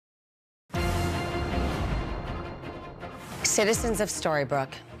Citizens of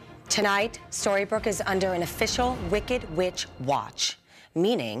Storybrooke, tonight, Storybrooke is under an official Wicked Witch watch,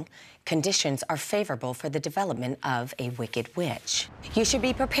 meaning conditions are favorable for the development of a Wicked Witch. You should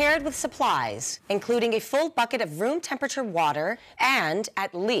be prepared with supplies, including a full bucket of room temperature water and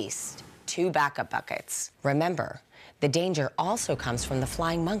at least 2 backup buckets. Remember, the danger also comes from the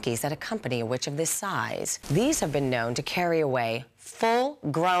flying monkeys that accompany a witch of this size. These have been known to carry away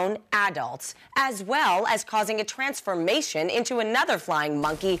full-grown adults, as well as causing a transformation into another flying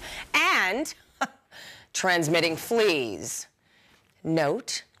monkey and transmitting fleas.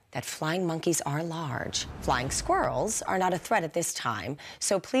 Note that flying monkeys are large. Flying squirrels are not a threat at this time,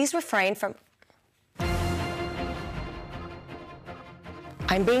 so please refrain from...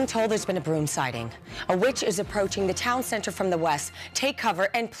 I'm being told there's been a broom sighting. A witch is approaching the town center from the west. Take cover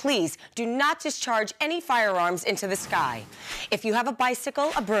and please do not discharge any firearms into the sky. If you have a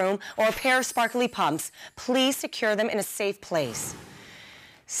bicycle, a broom, or a pair of sparkly pumps, please secure them in a safe place.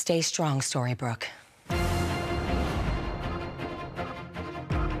 Stay strong, Storybrooke.